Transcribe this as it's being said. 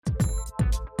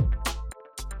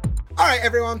Alright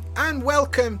everyone, and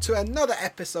welcome to another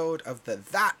episode of the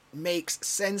That Makes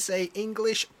Sensei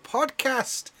English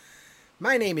podcast.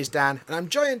 My name is Dan, and I'm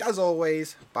joined as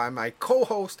always by my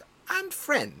co-host and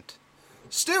friend,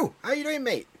 Stu. How you doing,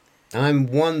 mate? I'm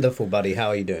wonderful, buddy. How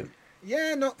are you doing?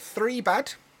 Yeah, not three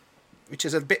bad, which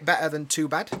is a bit better than too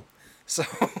bad. So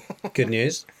Good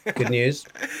news. Good news.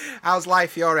 How's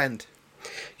life your end?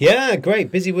 Yeah,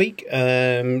 great. Busy week.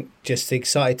 Just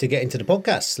excited to get into the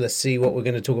podcast. Let's see what we're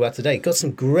going to talk about today. Got some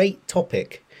great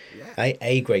topic. Yeah.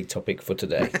 A great topic for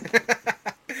today.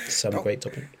 Great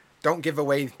topic. Don't give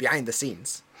away behind the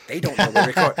scenes. They don't know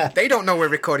we're They don't know we're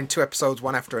recording two episodes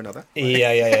one after another.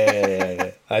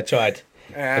 Yeah. I tried.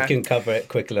 I couldn't cover it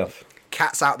quick enough.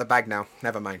 Cat's out of the bag now.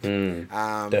 Never mind.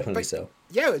 Definitely so.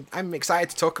 Yeah, I'm excited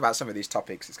to talk about some of these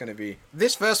topics. It's going to be...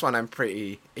 This first one I'm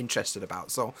pretty interested about.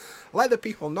 So let the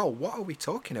people know, what are we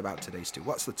talking about today, Stu?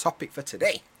 What's the topic for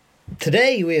today?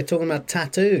 Today we are talking about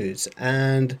tattoos.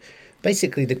 And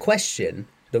basically the question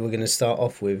that we're going to start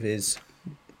off with is,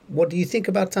 what do you think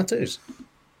about tattoos?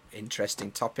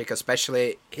 Interesting topic,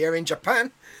 especially here in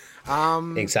Japan.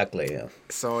 Exactly, yeah.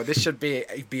 So this should be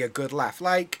a good laugh.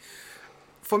 Like,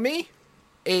 for me,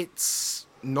 it's...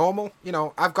 normal.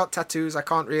 I've got tattoos. I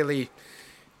can't really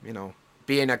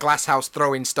be in a glass house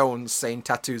throwing stones saying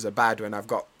tattoos are bad when I've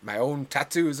got my own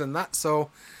tattoos and that. So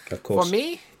of course, for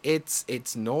me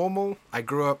it's normal. I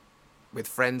grew up with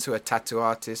friends who are tattoo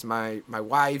artists. My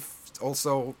wife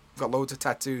also got loads of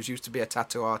tattoos, used to be a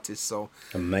tattoo artist. So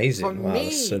amazing. Wow,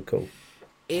 that's so cool.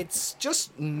 It's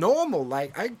just normal.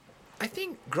 Like I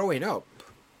think growing up,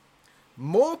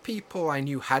 more people I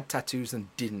knew had tattoos than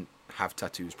didn't have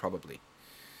tattoos, probably.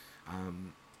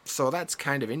 So that's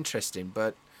kind of interesting.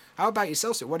 But how about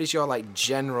yourself? What is your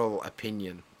general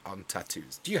opinion on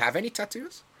tattoos? Do you have any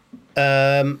tattoos?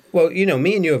 Well,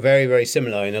 me and you are very, very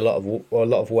similar in a lot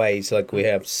of ways. Like, we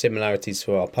have similarities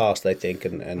for our past, I think,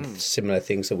 and similar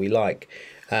things that we like.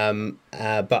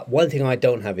 But one thing I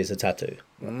don't have is a tattoo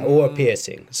or a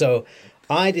piercing. So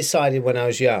I decided when I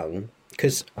was young,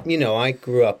 because I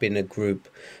grew up in a group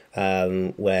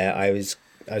where I was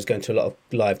going to a lot of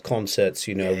live concerts,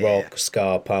 rock,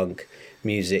 ska, punk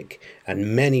music,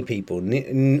 and many people.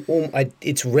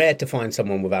 It's rare to find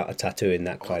someone without a tattoo in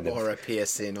that kind of... Or a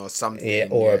piercing or something. Yeah,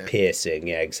 or a piercing,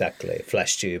 yeah, exactly. A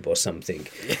flash tube or something.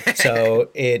 So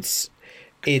it's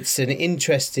an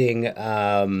interesting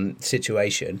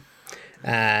situation.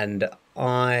 And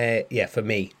for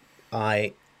me,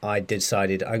 I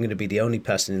decided I'm going to be the only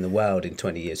person in the world in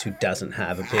 20 years who doesn't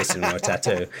have a piercing or a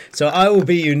tattoo. So I will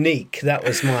be unique. That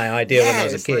was my idea when I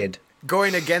was a kid.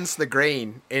 Going against the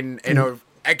grain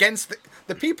against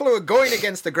the people who are going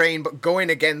against the grain, but going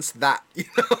against that.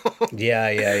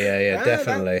 Yeah,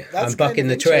 definitely. I'm bucking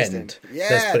the trend. Yeah,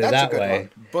 let's put it that way. One.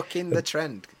 Bucking the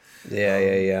trend.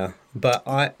 Yeah. But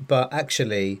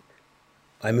actually,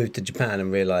 I moved to Japan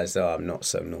and realised, I'm not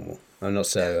so normal. I'm not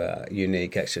so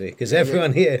unique, actually, because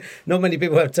everyone here, not many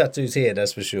people have tattoos here,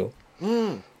 that's for sure.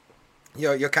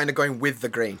 You're kind of going with the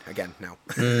grain again now.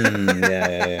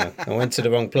 Yeah. I went to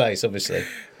the wrong place, obviously.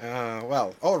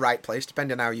 Well, all right place,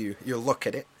 depending on how you look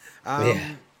at it.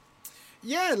 I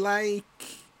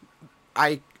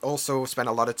also spent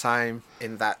a lot of time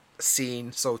in that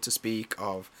scene, so to speak,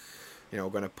 of,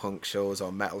 going to punk shows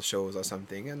or metal shows or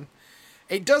something, and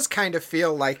it does kind of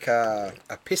feel like a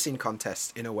pissing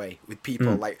contest in a way with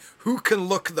people, like who can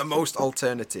look the most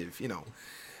alternative,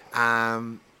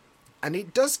 and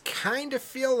it does kind of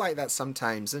feel like that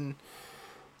sometimes. And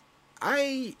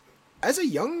I, as a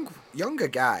younger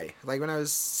guy, like when I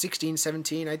was 16,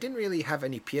 17, I didn't really have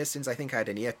any piercings. I think I had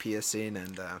an ear piercing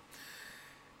and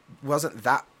wasn't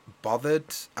that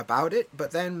bothered about it.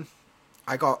 But then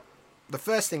the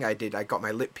first thing I did, I got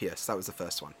my lip pierced. That was the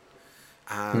first one.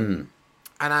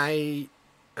 And I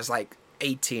was like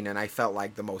 18 and I felt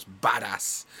like the most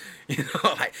badass,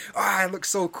 I look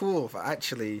so cool. But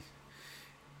actually,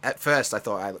 at first I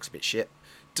thought I looked a bit shit,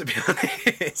 to be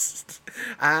honest.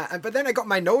 But then I got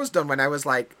my nose done when I was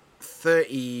like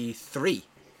 33.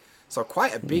 So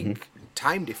quite a big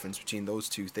time difference between those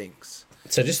two things.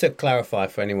 So just to clarify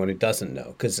for anyone who doesn't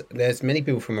know, because there's many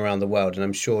people from around the world, and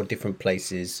I'm sure different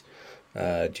places,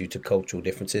 due to cultural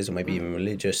differences or maybe even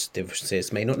religious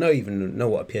differences, may not even know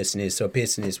what a piercing is. So a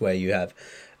piercing is where you have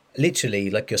literally,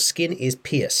 like, your skin is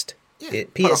pierced. Yeah,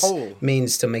 Pierce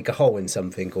means to make a hole in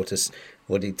something or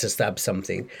to stab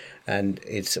something, and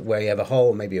it's where you have a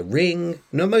hole, maybe a ring.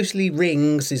 No, mostly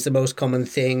rings is the most common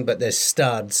thing, but there's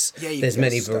studs. Yeah, there's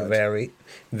many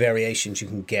variations you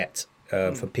can get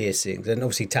for piercings, and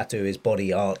obviously tattoo is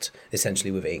body art essentially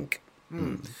with ink.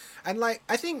 And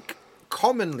I think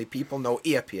commonly people know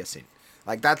ear piercing.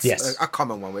 Like that's Yes. a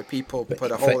common one where people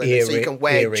put a For hole in it so you can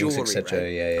wear earrings, jewelry, etc.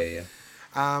 right?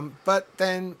 Yeah. But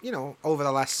then, over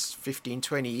the last 15,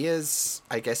 20 years,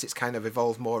 I guess it's kind of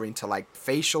evolved more into like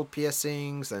facial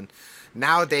piercings, and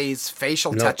nowadays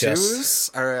facial Not tattoos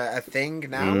just. are a thing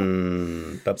now.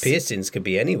 But piercings could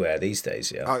be anywhere these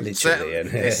days, yeah, Oh, literally.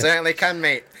 they certainly can,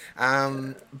 mate.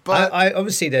 But I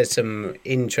obviously there's some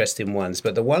interesting ones,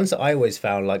 but the ones that I always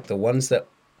found, like the ones that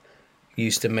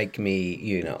used to make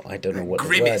me, I don't know what the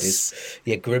word grimace. is.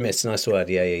 Yeah, grimace, nice word.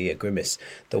 Yeah, grimace.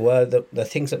 The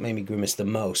things that made me grimace the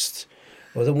most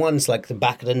were the ones like the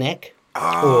back of the neck.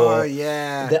 Oh Or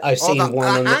yeah. I've Oh, seen one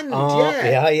on the hand, arm.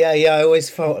 yeah. Yeah. I always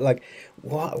felt like,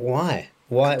 why,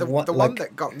 The what, one like,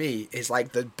 that got me is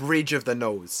like the bridge of the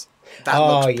nose. That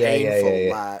oh looks yeah,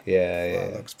 painful. yeah.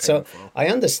 That looks So painful. I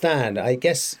understand. I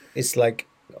guess it's like,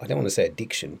 I don't want to say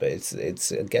addiction, but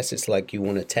it's I guess it's like you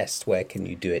want to test where can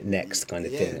you do it next kind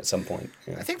of thing Yeah. at some point.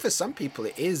 I Yeah. think for some people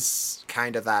it is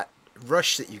kind of that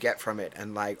rush that you get from it,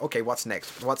 and like, okay, what's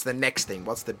next? What's the next thing?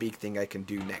 What's the big thing I can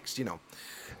do next?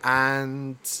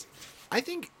 And I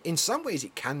think in some ways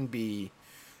it can be,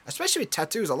 especially with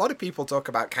tattoos. A lot of people talk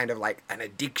about kind of like an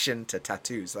addiction to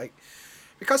tattoos, like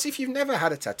because if you've never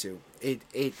had a tattoo,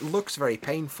 it looks very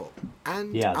painful,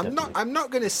 and Yeah, I'm definitely. not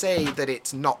going to say that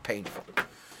it's not painful,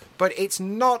 but it's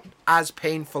not as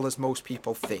painful as most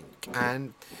people think,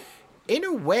 and in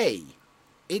a way,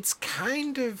 it's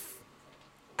kind of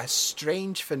a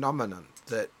strange phenomenon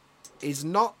that is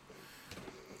not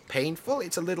painful.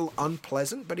 It's a little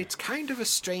unpleasant, but it's kind of a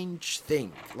strange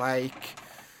thing. Like,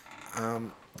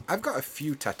 I've got a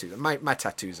few tattoos. My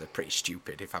tattoos are pretty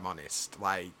stupid, if I'm honest.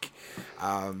 Like,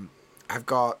 I've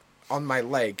got on my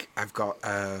leg, I've got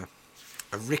a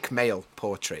Rick Mail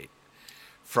portrait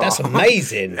from. That's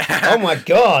amazing. Oh my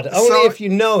God. Only So- if you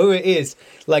know who it is.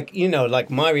 Like, like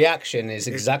my reaction is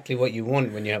exactly what you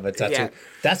want when you have a tattoo. Yeah.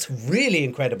 That's really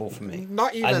incredible for me.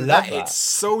 Not I even love that. It's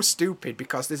so stupid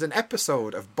because there's an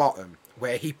episode of Bottom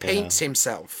where he paints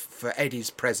himself for Eddie's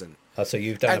present. Oh, so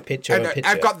you've done a picture of a picture.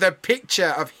 I've got the picture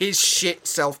of his shit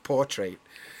self-portrait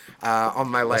on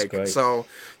my leg. great. So,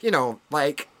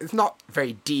 like, it's not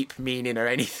very deep meaning or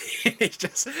anything. It's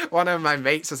just one of my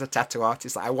mates is a tattoo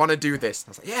artist. Like, I want to do this.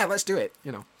 I was like, yeah, let's do it.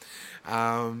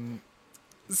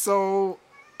 So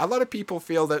a lot of people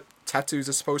feel that tattoos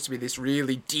are supposed to be this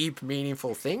really deep,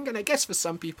 meaningful thing, and I guess for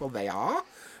some people they are.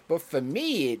 But for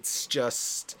me, it's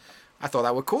just I thought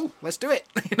that were cool. Let's do it.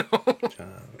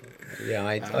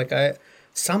 Yeah,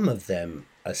 some of them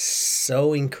are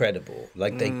so incredible.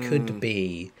 Like they could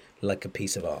be like a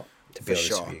piece of art. To be For honest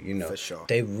sure, with you, for sure.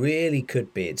 they really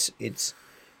could be. It's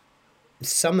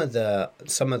some of the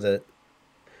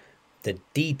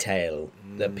detail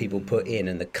that people put in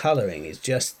and the coloring is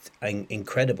just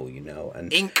incredible.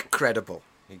 And Incredible.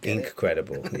 You get it?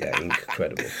 incredible. Yeah,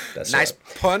 incredible. That's Nice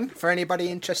right. pun for anybody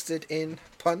interested in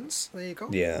puns. There you go.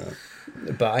 Yeah,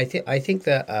 but I think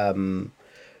that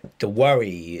the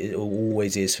worry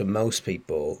always is for most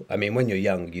people. I mean, when you're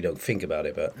young, you don't think about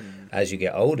it, but as you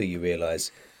get older, you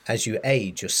realize as you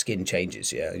age, your skin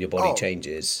changes. Yeah, your body Oh.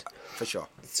 changes. For sure.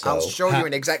 So, I'll show you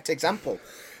an exact example.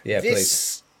 Yeah,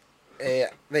 please. This,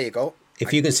 there you go.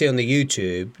 If you can see on the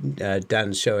YouTube,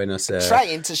 Dan's showing us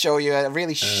Trying to show you a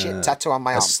really shit tattoo on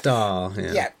my a arm. star.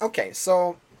 Yeah. Yeah, okay,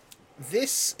 so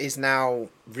this is now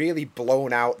really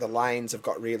blown out. The lines have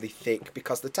got really thick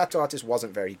because the tattoo artist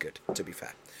wasn't very good, to be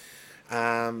fair.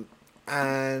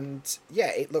 And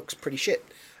yeah, it looks pretty shit.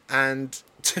 And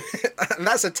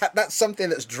that's something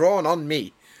that's drawn on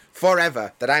me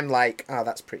forever that I'm like, oh,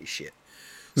 that's pretty shit.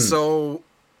 So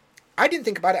I didn't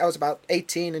think about it. I was about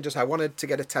 18 and I wanted to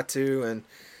get a tattoo, and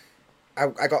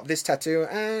I got this tattoo,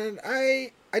 and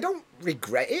I don't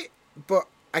regret it, but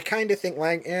I kind of think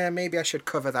like, yeah, maybe I should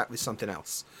cover that with something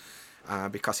else,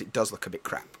 because it does look a bit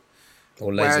crap.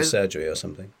 Or laser Whereas- surgery or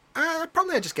something.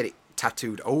 Probably I just get it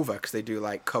tattooed over because they do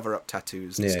like cover up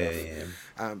tattoos and Yeah, stuff.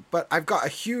 yeah. But I've got a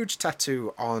huge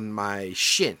tattoo on my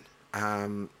shin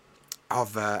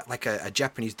of like a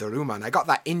Japanese daruma, and I got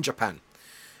that in Japan.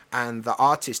 And the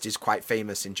artist is quite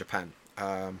famous in Japan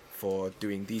for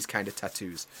doing these kind of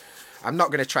tattoos. I'm not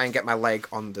going to try and get my leg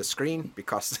on the screen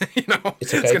because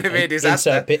It's it's going to be a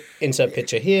disaster. Insert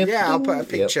picture here. Yeah, I'll put a Yep.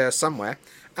 picture somewhere.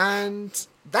 And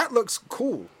that looks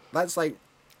cool.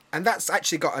 And that's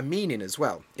actually got a meaning as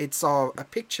well. It's a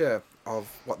picture of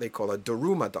what they call a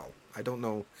Daruma doll. I don't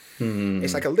know.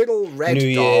 It's like a little red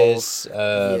New doll. Year's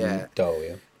Yeah. doll.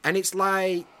 Yeah. And it's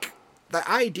like, the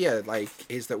idea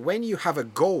is that when you have a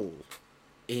goal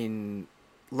in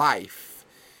life,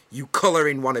 you colour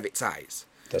in one of its eyes.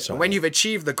 That's And right. when you've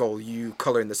achieved the goal, you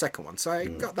colour in the second one. So I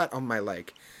got that on my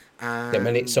leg.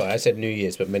 Yeah, sorry, I said New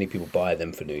Year's, but many people buy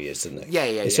them for New Year's, don't they? Yeah,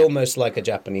 It's yeah. almost like a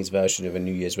Japanese version of a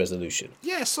New Year's resolution.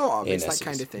 Yeah, sort of. In It's that essence.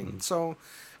 kind of thing. So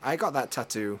I got that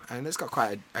tattoo, and it's got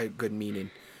quite a good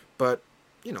meaning. But,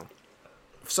 you know,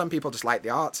 some people just like the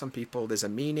art, some people there's a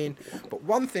meaning. But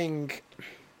one thing,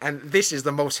 and this is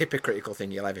the most hypocritical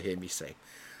thing you'll ever hear me say,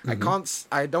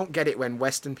 I don't get it when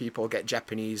Western people get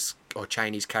Japanese or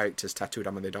Chinese characters tattooed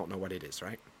on when they don't know what it is,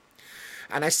 right?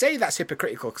 And I say that's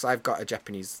hypocritical because I've got a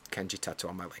Japanese kanji tattoo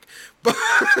on my leg.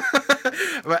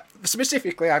 But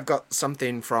specifically, I've got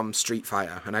something from Street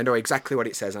Fighter, and I know exactly what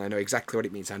it says, and I know exactly what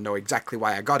it means, and I know exactly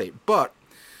why I got it. But,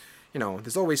 you know,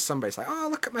 there's always somebody's like, oh,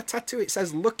 look at my tattoo. It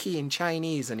says lucky in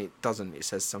Chinese, and it doesn't. It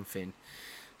says something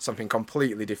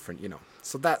completely different, you know.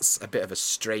 So that's a bit of a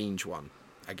strange one,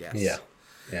 I guess. Yeah,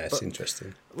 it's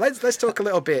interesting. Let's talk a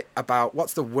little bit about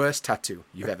what's the worst tattoo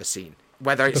you've ever seen,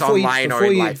 whether it's online or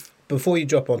in life. Before you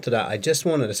drop onto that,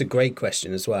 that's a great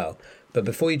question as well. But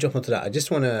before you drop onto that, I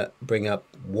just want to bring up,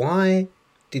 why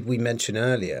did we mention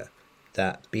earlier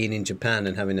that being in Japan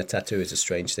and having a tattoo is a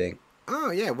strange thing? Oh,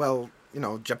 yeah, well, you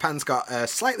know, Japan's got a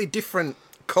slightly different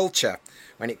culture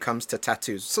when it comes to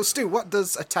tattoos. So, Stu, what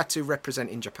does a tattoo represent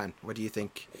in Japan? What do you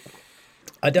think?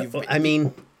 We're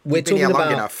talking long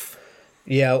about enough.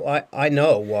 Yeah, I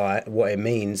know what it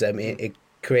means. I mean, it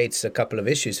creates a couple of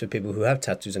issues for people who have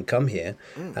tattoos and come here.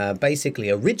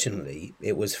 Basically, originally,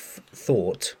 it was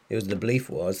the belief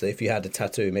was that if you had a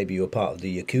tattoo, maybe you were part of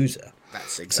the Yakuza.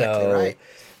 That's exactly right.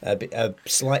 A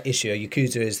slight issue.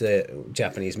 Yakuza is the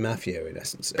Japanese mafia, in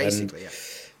essence. Basically, yeah.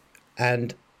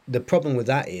 And the problem with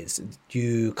that is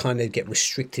you kind of get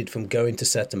restricted from going to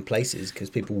certain places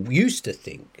because people used to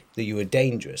think that you were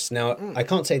dangerous. Now, I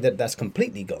can't say that that's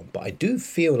completely gone, but I do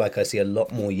feel like I see a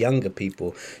lot more younger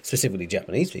people, specifically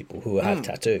Japanese people, who have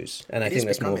tattoos. And I think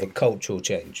that's more of a cultural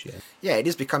change. Yeah. Yeah, it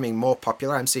is becoming more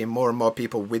popular. I'm seeing more and more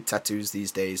people with tattoos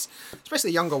these days,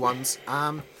 especially younger ones.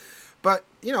 But,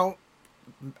 you know,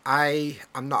 I'm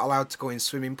not allowed to go in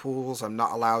swimming pools. I'm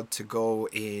not allowed to go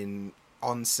in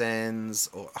onsens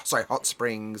hot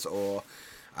springs or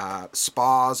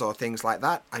spas or things like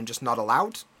that. I'm just not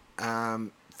allowed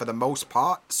for the most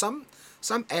part. Some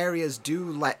areas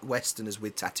do let Westerners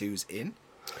with tattoos in,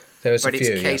 but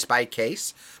it's case by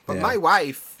case. But my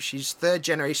wife, she's third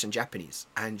generation Japanese,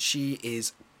 and she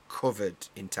is covered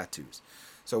in tattoos.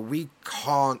 So we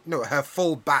can't. No, her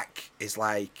full back is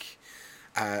like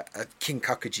a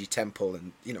Kinkakuji temple,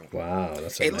 and you know. Wow,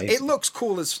 that's amazing. It looks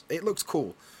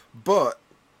cool. But,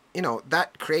 you know,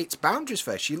 that creates boundaries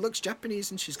for her. She looks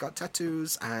Japanese and she's got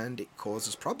tattoos, and it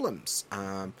causes problems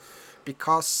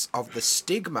because of the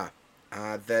stigma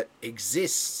that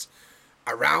exists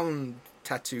around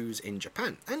tattoos in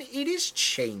Japan. And it is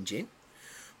changing.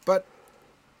 But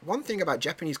one thing about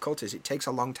Japanese culture is it takes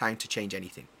a long time to change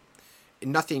anything.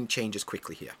 Nothing changes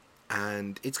quickly here.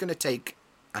 And it's going to take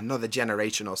another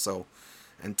generation or so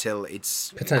until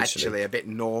it's actually a bit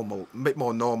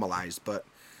more normalized. But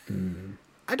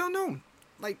I don't know.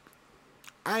 Like,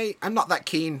 I'm not that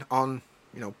keen on,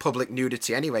 you know, public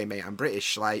nudity anyway, mate. I'm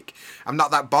British. Like, I'm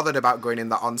not that bothered about going in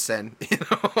the onsen. You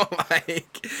know,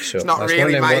 like, sure. It's not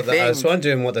really my thing. I was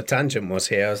wondering what the tangent was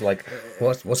here. I was like,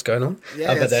 what's going on?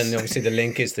 Yes. But then obviously the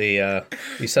link is the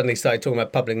you suddenly started talking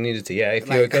about public nudity. Yeah, if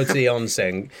you go to the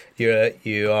onsen,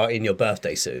 you are in your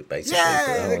birthday suit basically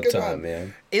for the whole time. Yeah.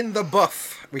 In the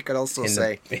buff, we could also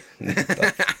say.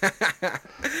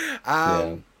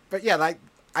 But yeah, like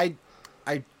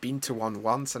I've been to one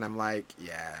once, and I'm like,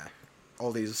 yeah,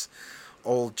 all these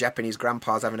old Japanese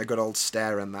grandpas having a good old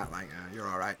stare and that, like, you're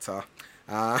all right, sir.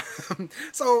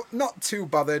 So not too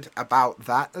bothered about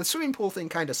that. The swimming pool thing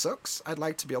kind of sucks. I'd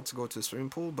like to be able to go to a swimming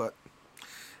pool, but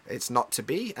it's not to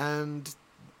be. And,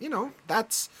 you know,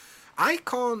 I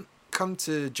can't come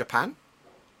to Japan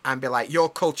and be like, your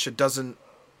culture doesn't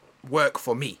work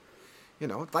for me. You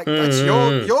know, like, that's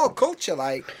your culture,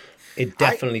 like... It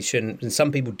definitely shouldn't, and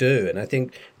some people do, and I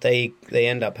think they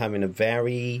end up having a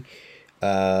very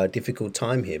difficult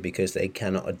time here because they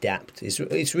cannot adapt.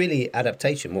 It's really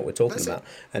adaptation what we're talking about,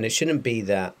 and it shouldn't be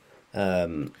that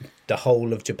the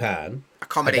whole of Japan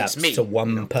accommodates adapts to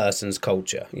one person's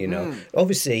culture. You know,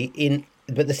 obviously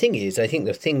but the thing is, I think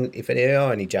if there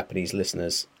are any Japanese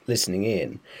listeners listening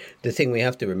in, the thing we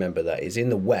have to remember that is in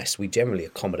the West, we generally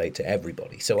accommodate to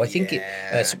everybody. So I think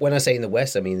when I say in the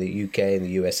West, I mean the UK and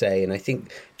the USA. And I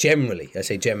think generally,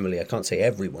 I can't say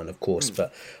everyone, of course,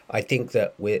 but I think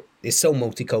that it's so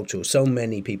multicultural. So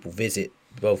many people visit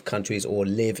both countries or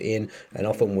live in, and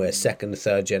often we're second,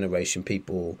 third generation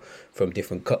people from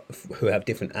who have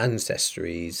different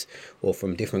ancestries or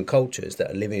from different cultures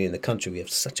that are living in the country. We have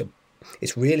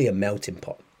it's really a melting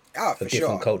pot. Oh, for for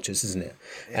different sure. cultures, isn't it?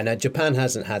 And Japan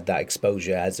hasn't had that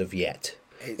exposure as of yet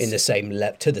in the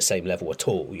It's to the same level at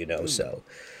all, you know. So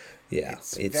yeah,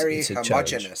 it's very it's a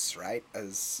challenge. homogenous, right?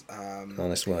 As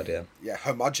Honest word, yeah. yeah,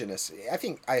 homogenous. I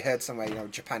think I heard somewhere,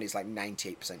 Japan is like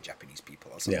 98% Japanese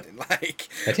people or Yeah. something. Like,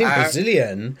 I think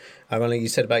Brazilian, ironically, you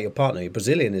said about your partner,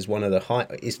 Brazilian is one of the high,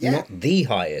 it's yeah, not the I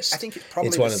highest, think it's it's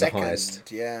probably the one of the second.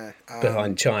 highest, Yeah.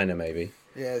 behind China, maybe.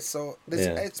 Yeah, so there's,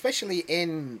 Yeah. especially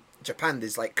in Japan,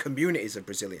 there's like communities of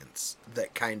Brazilians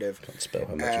that kind of, Can't spell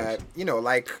homogenous.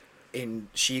 like in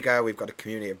Shiga, we've got a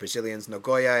community of Brazilians.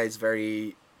 Nagoya is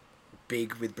very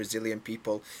big with Brazilian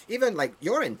people. Even like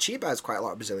you're in Chiba has quite a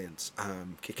lot of Brazilians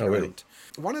kicking Oh, really? around.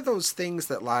 One of those things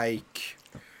that like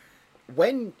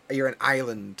when you're an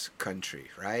island country,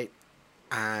 right?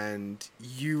 And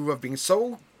you have been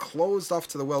so closed off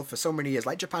to the world for so many years,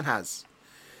 like Japan has.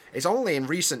 It's only in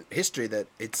recent history that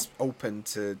it's open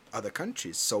to other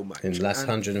countries so much. In the last And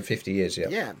 150 years, yeah.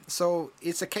 yeah, so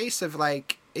it's a case of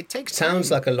like it takes Sounds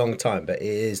time. like a long time, but it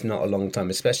is not a long time,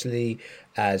 especially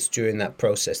as during that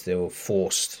process they were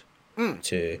forced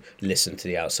to listen to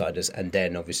the outsiders, and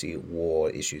then obviously war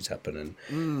issues happen,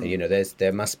 and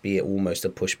there must be almost a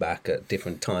pushback at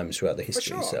different times throughout the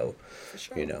history. sure. So, For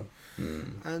sure. you know,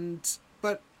 And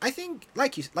but I think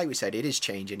like we said, it is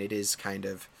changing. It is kind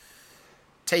of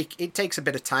it takes a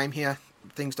bit of time here.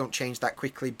 Things don't change that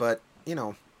quickly, but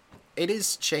it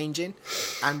is changing.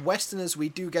 And Westerners, we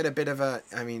do get a bit of a,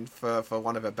 I mean, for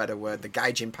want of a better word, the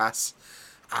gaijin pass.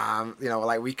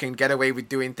 Like we can get away with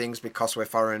doing things because we're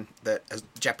foreign that as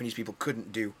Japanese people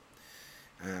couldn't do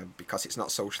because it's not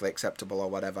socially acceptable or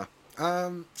whatever.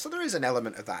 So there is an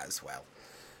element of that as well,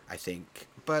 I think.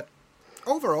 But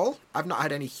overall, I've not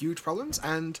had any huge problems.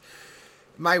 And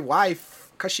my wife,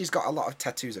 because she's got a lot of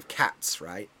tattoos of cats,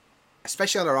 right?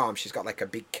 Especially on her arm, she's got like a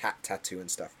big cat tattoo and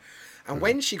stuff. And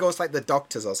when she goes to, like the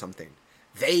doctors or something,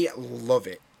 they love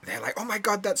it. They're like, "Oh my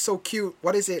god, that's so cute.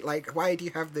 What is it? Like, why do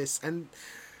you have this?" And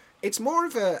it's more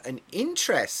of an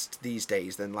interest these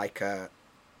days than like a,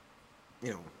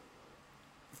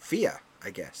 fear, I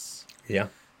guess. yeah,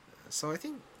 So I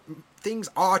think things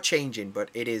are changing, but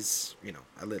it is,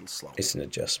 a little slow. it's an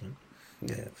adjustment.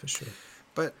 Yeah, for sure.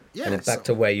 But yeah, And then back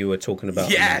to where you were talking about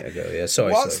a minute ago. Yeah,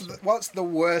 sorry. What's the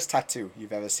worst tattoo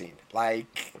you've ever seen?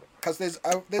 Like, because there's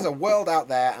a world out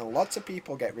there, and lots of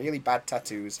people get really bad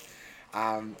tattoos.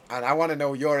 And I want to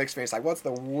know your experience. Like, what's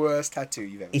the worst tattoo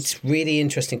you've ever seen? It's really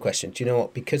interesting question. Do you know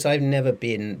what? Because I've never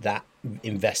been that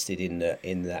invested in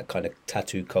that kind of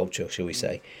tattoo culture, shall we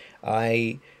say?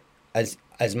 As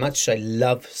much as I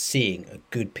love seeing a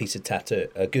good tattoo,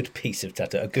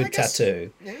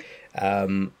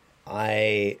 Yeah.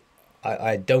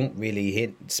 I don't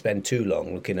really spend too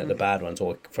long looking at the bad ones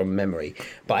or from memory,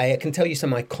 but I can tell you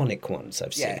some iconic ones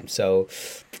I've seen. Yeah. So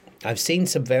I've seen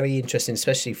some very interesting,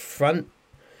 especially front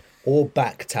or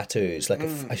back tattoos. Like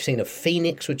I've seen a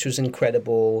phoenix, which was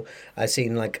incredible. I've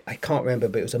seen I can't remember,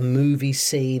 but it was a movie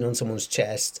scene on someone's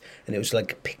chest, and it was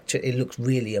like a picture. It looked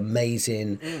really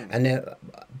amazing, and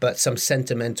but some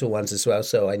sentimental ones as well.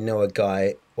 So I know a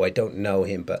guy, or I don't know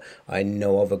him, but I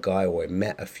know of a guy, or I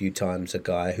met a few times a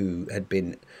guy who had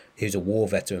been. He was a war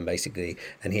veteran basically,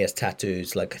 and he has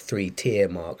tattoos like 3 tier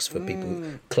marks for people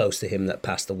close to him that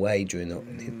passed away during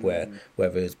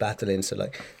wherever he was battling. So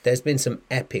there's been some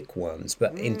epic ones,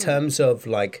 but in terms of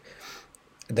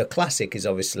the classic is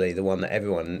obviously the one that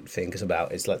everyone thinks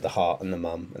about is like the heart and the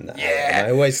mum and the arrow. And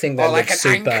I always think that or like looks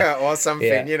an super, anchor or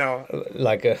something,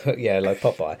 like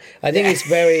Popeye. I think it's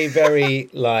very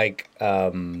very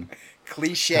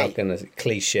cliche. how can I say,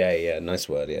 cliche? Yeah, nice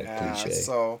word. Yeah, cliche.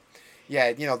 So,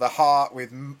 yeah, the heart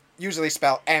with usually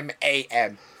spelled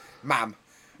M-A-M, mam.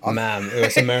 Man,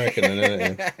 it's American, isn't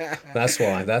it? That's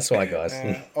why, guys.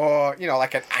 Or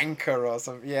like an anchor or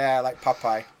something. Yeah, like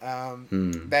Popeye.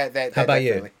 They're How about you?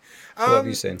 definitely. What have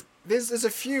you seen? There's a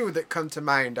few that come to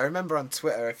mind. I remember on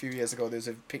Twitter a few years ago, there's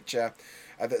a picture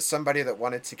that somebody that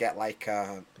wanted to get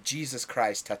Jesus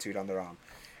Christ tattooed on their arm,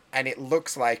 and it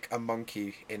looks like a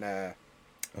monkey in a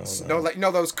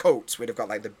those coats would have got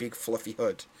like the big fluffy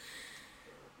hood.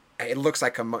 It looks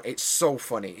like it's so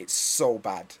funny. It's so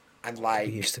bad. And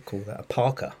We used to call that a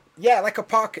parka. Yeah, like a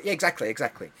parka. Yeah, exactly.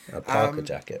 A parka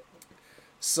jacket.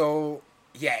 So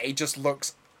yeah, it just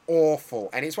looks awful,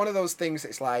 and it's one of those things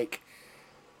that's like,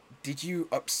 did you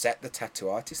upset the tattoo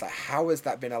artist? Like, how has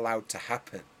that been allowed to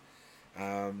happen?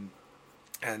 And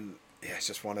yeah, it's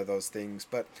just one of those things.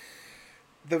 But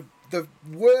the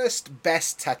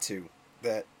best tattoo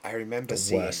that I remember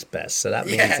seeing. Best. So that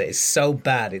means that it's so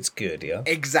bad it's good, yeah?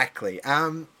 Exactly.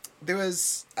 There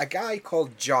was a guy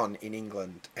called John in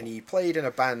England, and he played in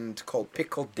a band called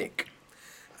Pickle Dick.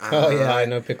 Oh yeah, I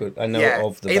know pickle. I know Yeah,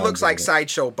 of the. he looks like band.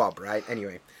 Sideshow Bob, right?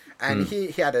 Anyway, and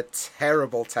he had a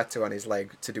terrible tattoo on his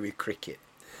leg to do with cricket.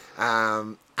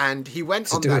 And he went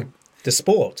To on do that. with the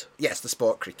sport. Yes, the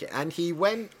sport cricket, and he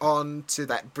went on to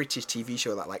that British TV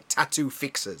show that like Tattoo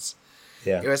Fixers.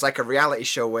 Yeah, It was like a reality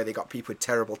show where they got people with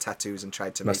terrible tattoos and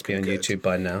tried to must be make on them good. YouTube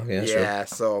by now. Yeah, sure. Yeah,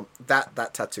 so that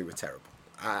tattoo was terrible.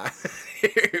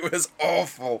 It was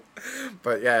awful.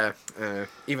 But yeah,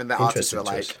 even the artists were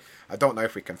Interesting like, I don't know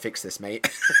if we can fix this, mate.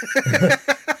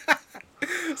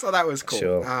 So that was cool.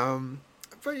 Sure.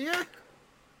 But yeah,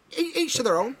 each to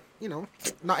their own. You know,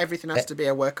 not everything has to be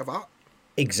a work of art.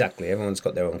 Exactly. Everyone's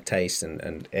got their own taste,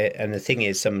 and the thing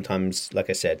is, sometimes, like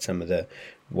I said, some of the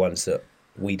ones that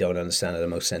we don't understand are the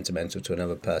most sentimental to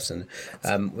another person.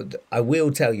 I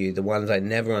will tell you, the ones I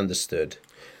never understood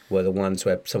were the ones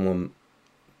where someone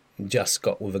just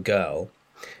got with a girl,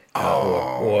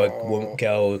 or a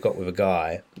girl got with a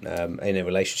guy in a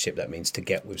relationship. That means to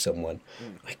get with someone.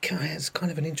 It's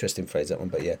kind of an interesting phrase, that one,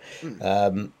 but yeah.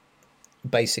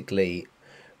 Basically,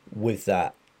 with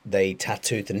that, they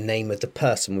tattooed the name of the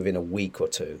person within a week or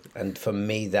two, and for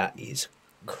me, that is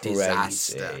crazy.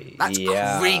 Disaster. That's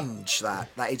cringe. That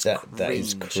is cringe. That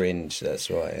is cringe. That's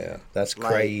right. Yeah, that's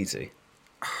crazy.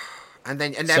 And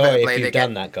then Sorry inevitably if you've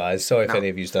done that, guys. Sorry if any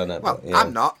of you've done that. Well, but, yeah.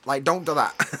 I'm not. Like, don't do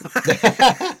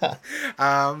that.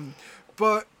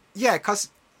 But yeah,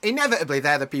 because inevitably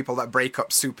they're the people that break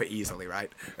up super easily,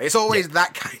 right? It's always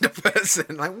that kind of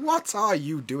person. Like, what are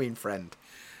you doing, friend?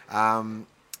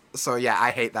 So yeah,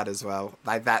 I hate that as well.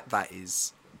 Like that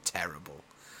is terrible.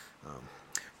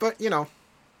 But you know,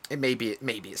 maybe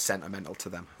it's sentimental to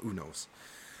them. Who knows?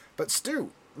 But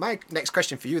Stu, my next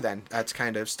question for you then, to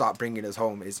kind of start bringing us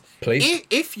home is, Please?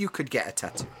 If you could get a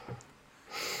tattoo,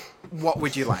 what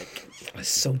would you like? It's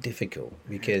so difficult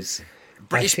because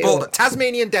British I feel- Bulldog,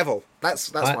 Tasmanian Devil.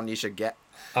 That's one you should get.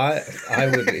 I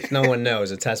would, if no one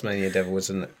knows, a Tasmanian Devil was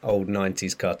an old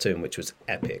 90s cartoon which was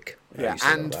epic. I Yeah, used to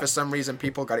love and that. for some reason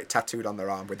people got it tattooed on their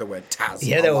arm with the word Taz.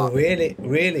 Yeah, a they were lot. really,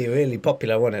 really, really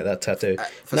popular, wasn't it, that tattoo?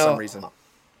 For some reason.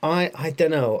 I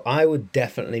don't know. I would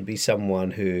definitely be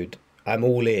someone who'd... I'm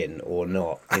all in or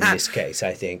not in this case,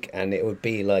 I think. And it would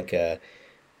be like a...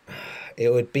 It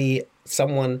would be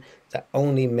someone that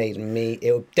only made me...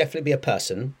 It would definitely be a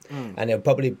person. And it would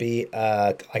probably be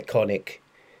a iconic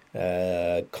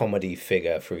comedy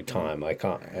figure through time. I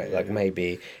can't... Like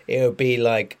maybe... It would be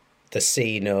like the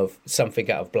scene of something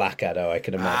out of Blackadder, I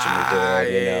can imagine me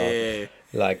doing, you know.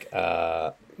 Like,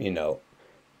 you know...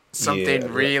 Something Yeah,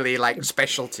 really like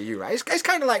special to you, right? It's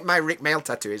kind of like my Rick Mail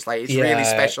tattoo. It's like it's really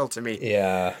special to me.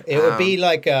 Yeah, it would be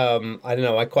like I don't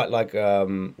know. I quite like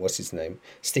what's his name,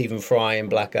 Stephen Fry in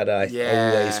Blackadder.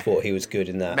 I always thought he was good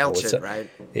in that. Melchett, right?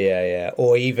 Yeah, yeah.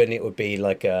 Or even it would be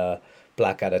like a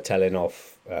Blackadder telling off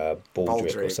Baldrick or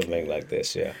Baldrick. something like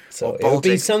this. Yeah. So Or it would be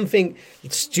Baldrick. something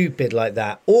stupid like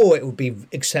that, or it would be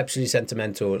exceptionally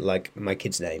sentimental, like my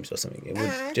kids' names or something. It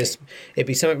would it'd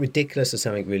be something ridiculous or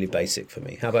something really basic for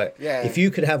me. How about if you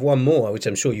could have one more, which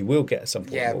I'm sure you will get at some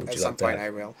point? Yeah, what would at you some like to point have?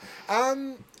 I will.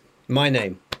 My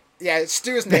name. Yeah, it's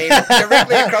Stu's name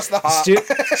directly across the heart.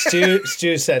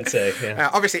 Stu Sensei. Yeah.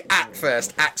 Obviously, at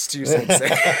Stu Sensei.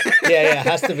 Yeah, it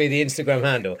has to be the Instagram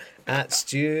handle at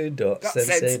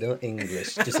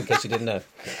stu.sensei.english, just in case you didn't know.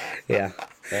 Yeah,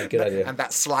 good idea. And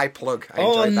that sly plug. I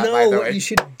Oh enjoyed that, no! by the What way. you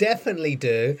should definitely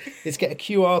do is get a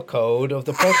QR code of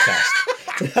the podcast.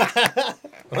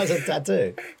 As a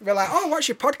tattoo. Be like, oh, what's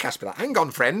your podcast? Be like, hang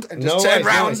on, friend, and just No turn worries,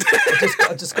 no round. worries.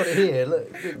 I just got it here. Look.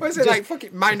 What is it, like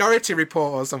fucking Minority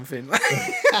Report or something?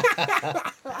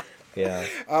 Yeah.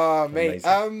 Oh, mate.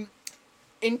 Amazing.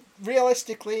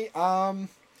 Realistically, I'm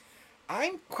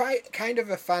quite kind of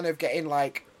a fan of getting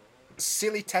like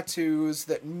silly tattoos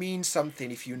that mean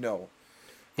something if you know.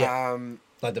 Yeah.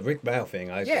 Like the Rick Mail thing,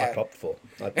 I popped for.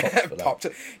 I popped for that. Popped.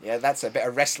 Yeah, that's a bit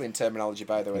of wrestling terminology,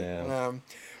 by the way. Yeah.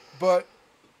 But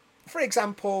for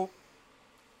example,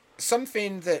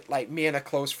 something that like me and a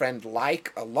close friend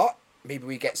like a lot, maybe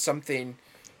we get something,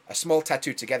 a small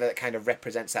tattoo together that kind of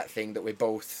represents that thing that we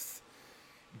both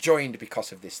joined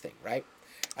because of this thing, right?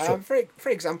 Sure. For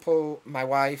example, my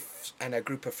wife and a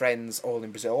group of friends, all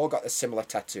in Brazil, all got a similar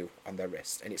tattoo on their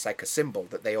wrist, and it's like a symbol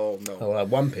that they all know. Oh,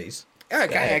 One Piece. Yeah,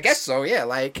 I X. guess so. Yeah,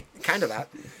 like kind of that.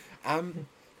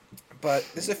 But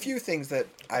there's a few things that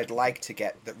I'd like to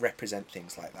get that represent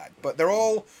things like that. But they're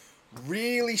all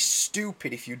really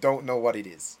stupid if you don't know what it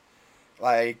is.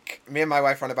 Like me and my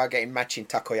wife are on about getting matching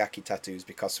takoyaki tattoos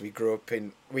because we grew up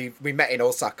we met in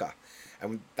Osaka,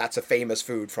 and that's a famous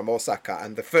food from Osaka.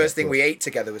 And the first thing we ate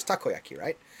together was takoyaki,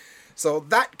 right? So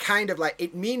that kind of like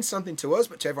it means something to us,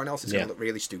 but to everyone else it's going to look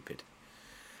really stupid.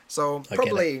 So I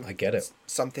probably get it.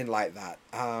 something like that.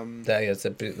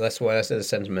 That's why I said a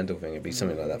sentimental thing. It'd be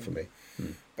something like that for me.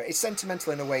 But it's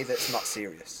sentimental in a way that's not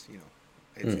serious, you know.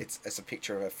 It's a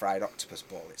picture of a fried octopus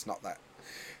ball. It's not that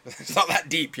it's not that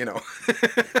deep, you know.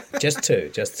 Just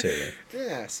two.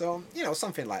 Yeah, so you know,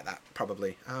 something like that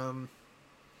probably.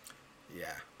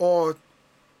 Yeah. Or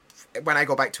when I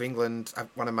go back to England,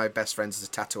 one of my best friends is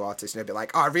a tattoo artist, and he'll be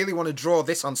like, "Oh, I really want to draw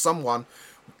this on someone.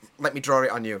 Let me draw it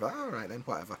on you." But all right then,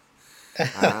 whatever.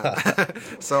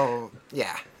 So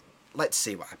yeah, let's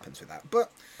see what happens with that.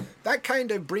 But that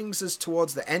kind of brings us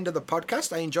towards the end of the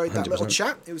podcast. I enjoyed that 100%. little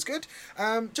chat. It was good.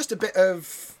 Just a bit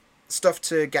of stuff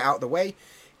to get out of the way.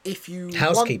 If you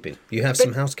Housekeeping. You have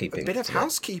some housekeeping. A bit of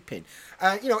housekeeping.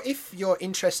 You know, if you're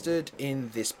interested in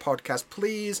this podcast,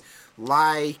 please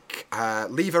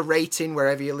leave a rating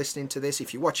wherever you're listening to this.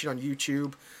 If you're watching on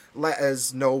YouTube, let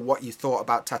us know what you thought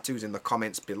about tattoos in the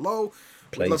comments below.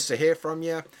 Please. We'd love to hear from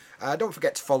you. Don't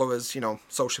forget to follow us, you know,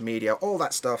 social media, all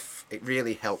that stuff. It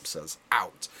really helps us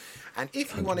out. And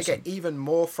if you want to get even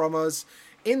more from us,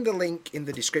 in the link in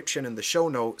the description and the show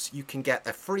notes, you can get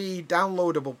a free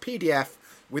downloadable PDF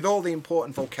with all the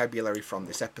important vocabulary from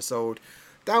this episode.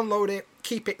 Download it,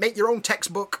 keep it, make your own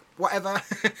textbook, whatever.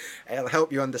 It'll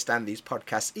help you understand these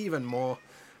podcasts even more.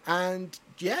 And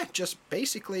yeah, just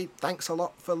basically, thanks a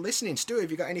lot for listening. Stu,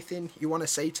 have you got anything you want to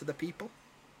say to the people?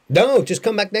 No, just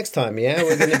come back next time, yeah?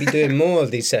 We're going to be doing more of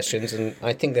these sessions, and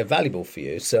I think they're valuable for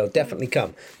you, so definitely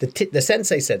come. The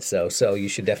sensei said so you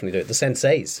should definitely do it. The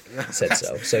senseis said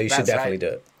so you should definitely do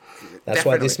it. That's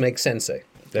why this makes sensei.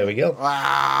 There we go.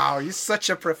 Wow, you're such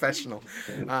a professional.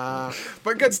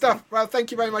 But good stuff. Well,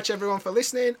 thank you very much, everyone, for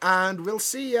listening, and we'll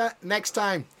see you next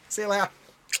time. See you later.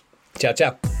 Ciao,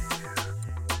 ciao.